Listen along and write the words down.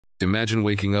Imagine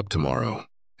waking up tomorrow,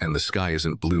 and the sky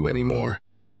isn't blue anymore.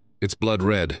 It's blood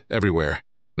red everywhere,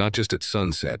 not just at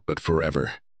sunset, but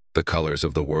forever. The colors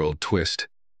of the world twist,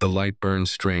 the light burns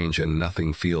strange, and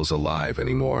nothing feels alive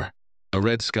anymore. A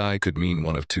red sky could mean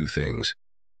one of two things.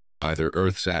 Either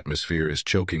Earth's atmosphere is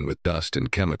choking with dust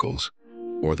and chemicals,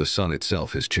 or the sun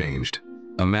itself has changed.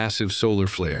 A massive solar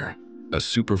flare, a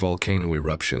supervolcano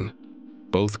eruption.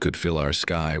 Both could fill our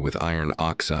sky with iron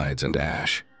oxides and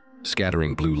ash,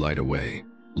 scattering blue light away,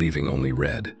 leaving only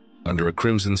red. Under a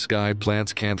crimson sky,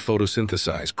 plants can't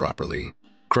photosynthesize properly.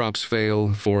 Crops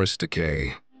fail, forests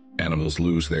decay. Animals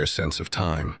lose their sense of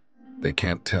time. They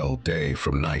can't tell day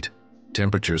from night.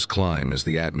 Temperatures climb as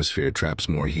the atmosphere traps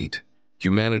more heat.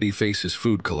 Humanity faces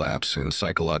food collapse and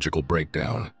psychological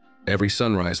breakdown. Every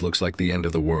sunrise looks like the end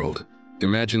of the world.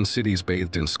 Imagine cities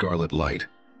bathed in scarlet light.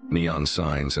 Neon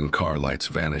signs and car lights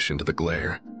vanish into the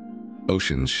glare.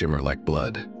 Oceans shimmer like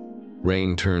blood.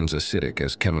 Rain turns acidic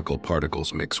as chemical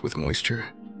particles mix with moisture.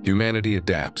 Humanity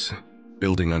adapts,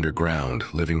 building underground,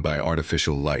 living by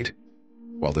artificial light,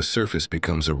 while the surface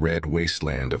becomes a red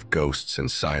wasteland of ghosts and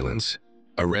silence.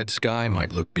 A red sky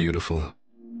might look beautiful,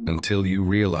 until you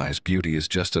realize beauty is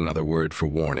just another word for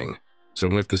warning.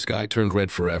 So if the sky turned red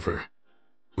forever,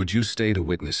 would you stay to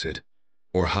witness it,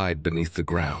 or hide beneath the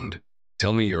ground?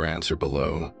 Tell me your answer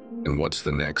below, and what's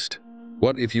the next?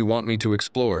 What if you want me to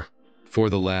explore? For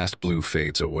the last blue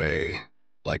fades away.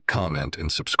 Like, comment,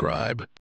 and subscribe.